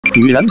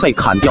女人被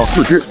砍掉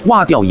4肢，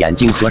挖掉眼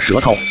睛和舌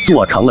头，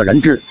做成了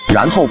人质，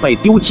然后被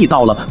丢弃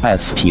到了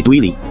ST 堆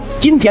里。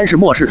今天是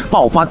末世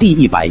爆发第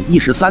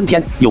113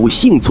天，有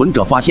幸存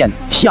者发现，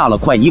下了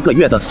快1个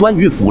月的酸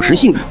雨腐蚀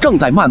性正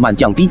在慢慢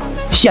降低，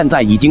现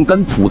在已经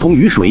跟普通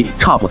雨水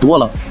差不多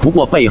了。不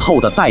过背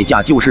后的代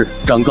价就是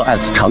整个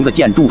S 城的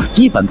建筑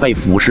基本被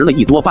腐蚀了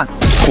1多半。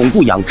恐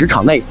怖养殖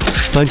场内，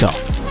班长，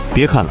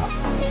别看了，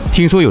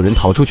听说有人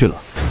逃出去了。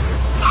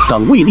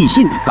等魏立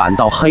信赶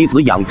到黑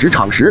子养殖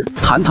场时，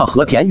谭踏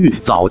和田玉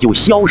早就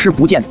消失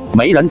不见，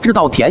没人知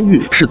道田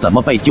玉是怎么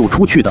被救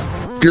出去的，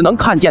只能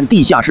看见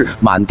地下室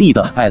满地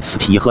的 S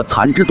体和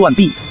残肢断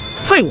臂。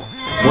废物！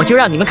我就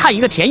让你们看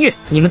一个田玉，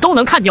你们都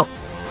能看掉。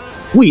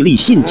魏立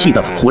信气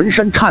得浑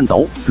身颤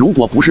抖，如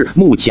果不是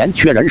目前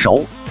缺人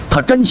手，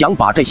他真想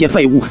把这些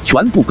废物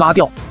全部嘎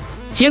掉。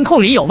监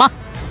控里有吗？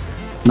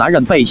男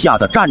人被吓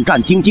得战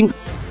战兢兢。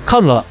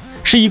看了，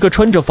是一个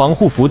穿着防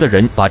护服的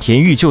人把田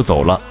玉救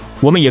走了，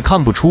我们也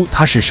看不出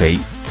他是谁。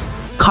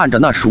看着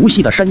那熟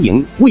悉的身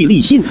影，魏立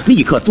信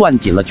立刻攥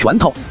紧了拳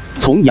头，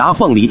从牙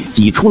缝里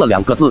挤出了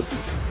2个字：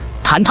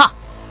谭踏。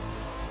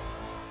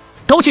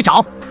都去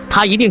找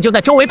他，一定就在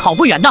周围跑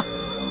不远的，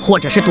或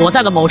者是躲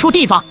在了某处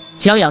地方，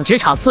将养殖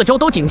场4周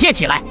都警戒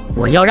起来，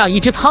我要让一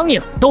只苍蝇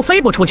都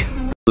飞不出去。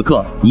此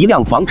刻，一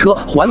辆房车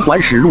缓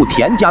缓驶入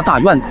田家大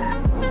院。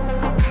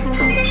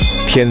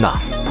天哪，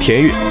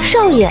田玉！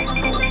少爷，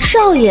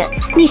少爷，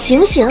你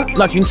醒醒！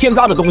那群天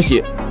渣的东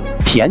西！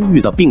田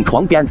玉的病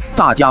床边，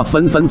大家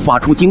纷纷发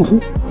出惊呼。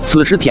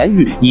此时田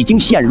玉已经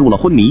陷入了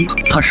昏迷，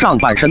他上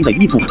半身的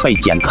衣服被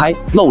剪开，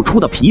露出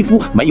的皮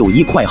肤没有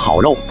一块好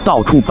肉，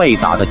到处被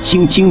打得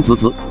青青紫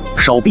紫，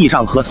手臂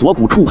上和锁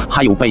骨处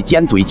还有被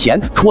尖嘴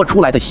钳戳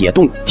出来的血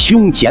洞，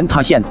胸前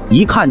塌陷，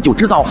一看就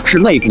知道是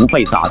肋骨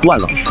被打断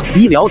了。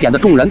医疗点的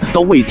众人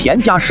都为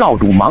田家少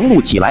主忙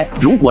碌起来，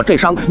如果这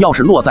伤要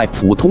是落在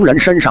普通人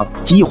身上，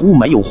几乎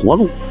没有活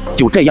路。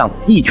就这样，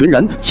一群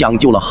人抢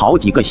救了好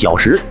几个小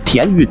时，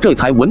田玉这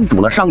才稳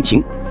住了伤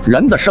情。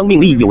人的生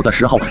命力有的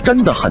时候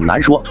真的很难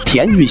说，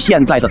田玉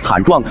现在的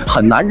惨状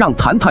很难让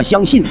谭踏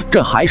相信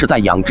这还是在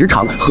养殖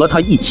场和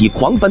他一起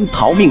狂奔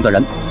逃命的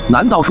人。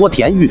难道说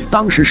田玉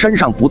当时身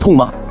上不痛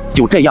吗？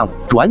就这样，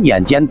转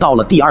眼间到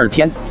了第2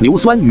天，硫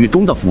酸雨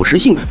中的腐蚀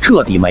性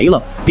彻底没了，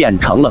变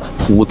成了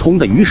普通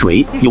的雨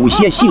水。有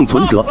些幸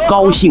存者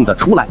高兴地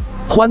出来，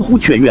欢呼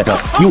雀跃着，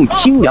用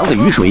清凉的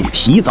雨水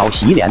洗澡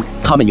洗脸。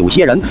他们有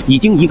些人已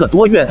经1个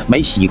多月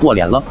没洗过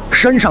脸了，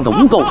身上的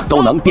污垢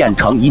都能变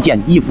成一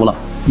件衣服了。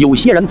有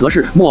些人则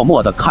是默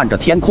默地看着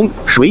天空，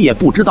谁也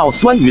不知道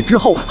酸雨之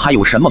后还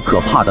有什么可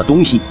怕的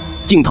东西。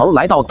镜头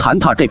来到谭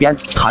踏这边，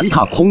谭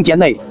踏空间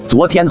内，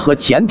昨天和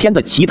前天的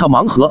其他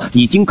盲盒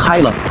已经开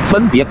了，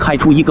分别开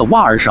出一个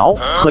挖耳勺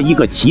和一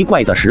个奇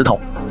怪的石头。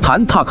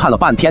谭踏看了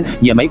半天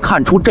也没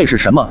看出这是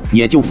什么，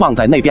也就放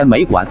在那边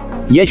没管。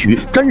也许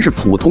真是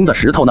普通的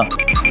石头呢。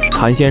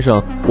谭先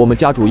生，我们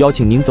家主邀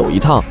请您走一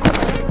趟。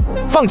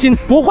放心，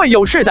不会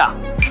有事的。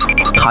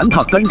谭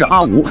踏跟着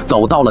阿武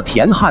走到了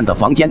田汉的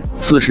房间，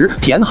此时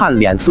田汉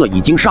脸色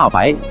已经煞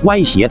白，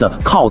歪斜的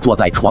靠坐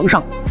在床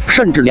上，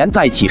甚至连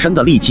再起身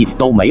的力气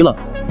都没了。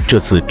这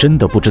次真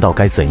的不知道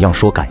该怎样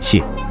说感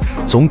谢，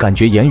总感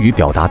觉言语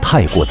表达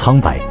太过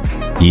苍白。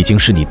已经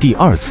是你第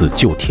2次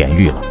救田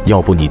玉了，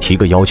要不你提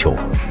个要求，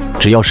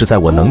只要是在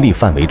我能力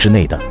范围之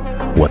内的，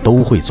我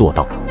都会做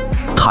到。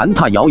谭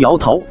踏摇摇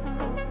头，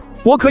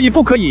我可以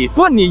不可以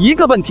问你一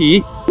个问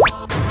题？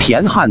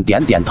田汉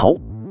点点头。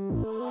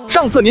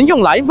上次您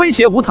用来威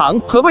胁吴唐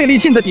和魏立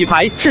信的底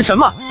牌是什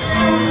么？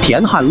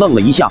田汉愣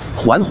了一下，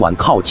缓缓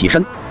靠起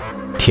身。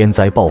天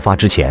灾爆发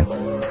之前，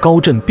高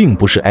镇并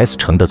不是 S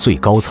城的最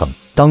高层，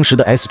当时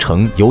的 S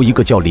城由一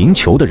个叫林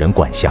球的人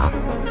管辖，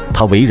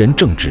他为人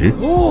正直，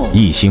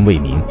一心为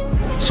民，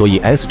所以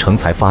S 城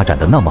才发展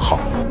得那么好。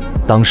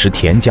当时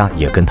田家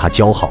也跟他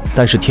交好，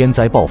但是天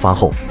灾爆发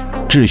后，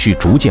秩序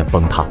逐渐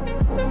崩塌，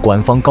官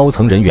方高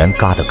层人员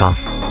嘎的嘎，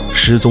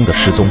失踪的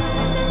失踪，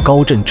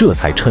高镇这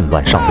才趁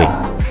乱上位。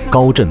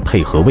高镇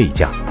配合魏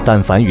家，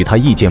但凡与他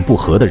意见不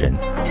合的人，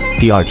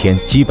第2天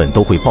基本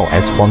都会报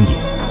S 荒野。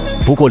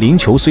不过林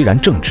球虽然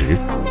正直，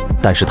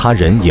但是他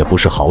人也不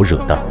是好惹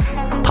的，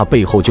他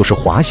背后就是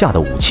华夏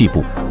的武器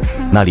部，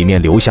那里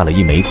面留下了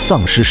一枚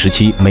丧尸时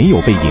期没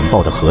有被引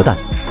爆的核弹，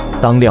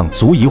当量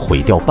足以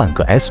毁掉半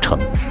个 S 城。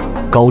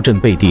高镇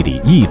背地里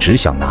一直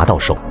想拿到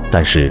手，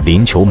但是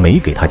林球没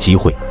给他机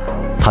会。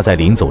他在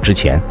临走之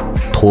前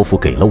托付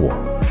给了我，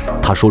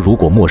他说如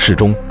果末世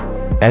中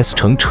S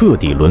城彻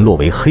底沦落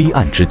为黑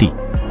暗之地，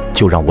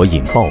就让我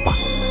引爆吧。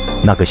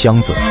那个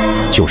箱子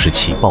就是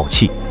起爆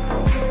器。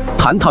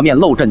谭踏面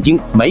露震惊，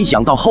没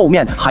想到后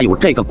面还有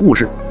这个故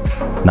事。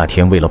那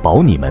天为了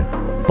保你们，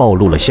暴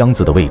露了箱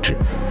子的位置。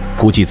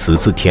估计此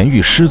次田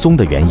玉失踪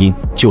的原因，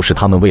就是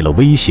他们为了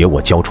威胁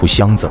我交出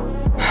箱子。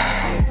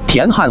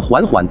田汉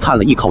缓缓叹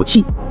了一口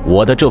气，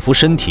我的这副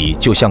身体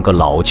就像个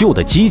老旧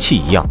的机器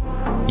一样，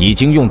已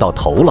经用到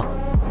头了。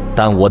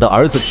但我的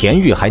儿子田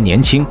玉还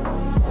年轻，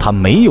他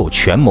没有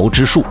权谋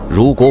之术，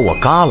如果我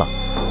嘎了，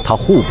他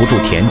护不住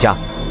田家，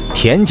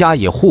田家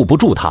也护不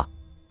住他。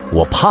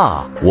我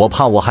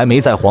怕我还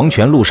没在黄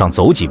泉路上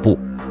走几步，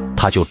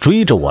他就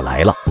追着我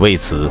来了。为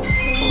此，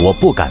我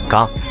不敢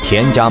嘎。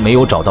田家没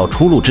有找到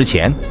出路之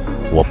前，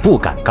我不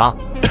敢嘎。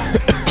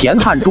田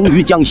汉终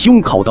于将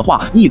胸口的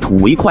话一吐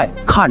为快，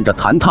看着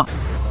谭踏，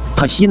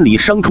他心里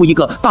生出一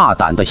个大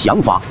胆的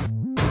想法。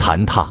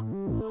谭踏，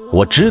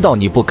我知道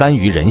你不甘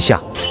于人下，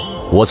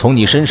我从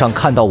你身上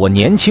看到我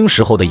年轻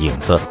时候的影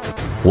子，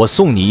我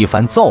送你一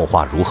番造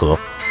化如何？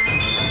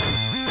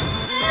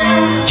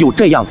就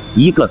这样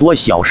，1个多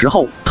小时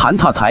后，谭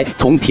踏才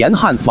从田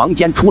汉房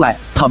间出来，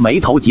他眉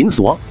头紧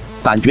锁，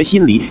感觉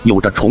心里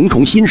有着重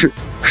重心事。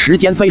时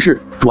间飞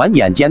逝，转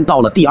眼间到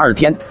了第2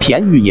天，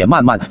田豫也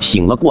慢慢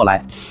醒了过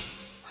来。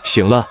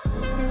醒了，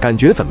感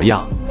觉怎么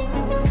样？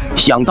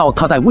想到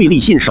他在魏立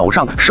信手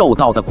上受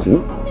到的苦，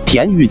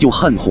田豫就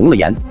恨红了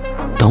眼。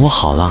等我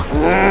好了，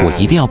我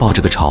一定要报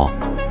这个仇。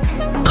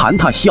谭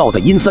踏笑得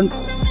阴森。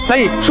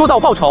哎，说到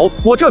报仇，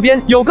我这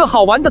边有个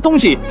好玩的东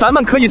西，咱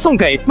们可以送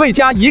给魏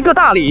家一个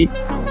大礼。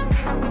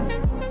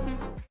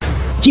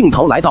镜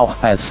头来到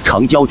S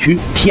城郊区，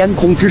天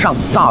空之上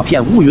大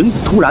片乌云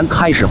突然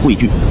开始汇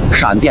聚，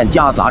闪电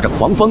夹杂着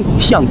狂风，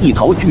像一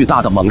头巨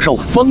大的猛兽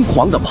疯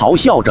狂地咆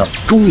哮着，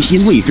中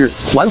心位置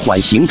缓缓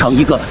形成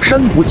一个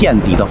深不见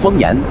底的风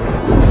眼。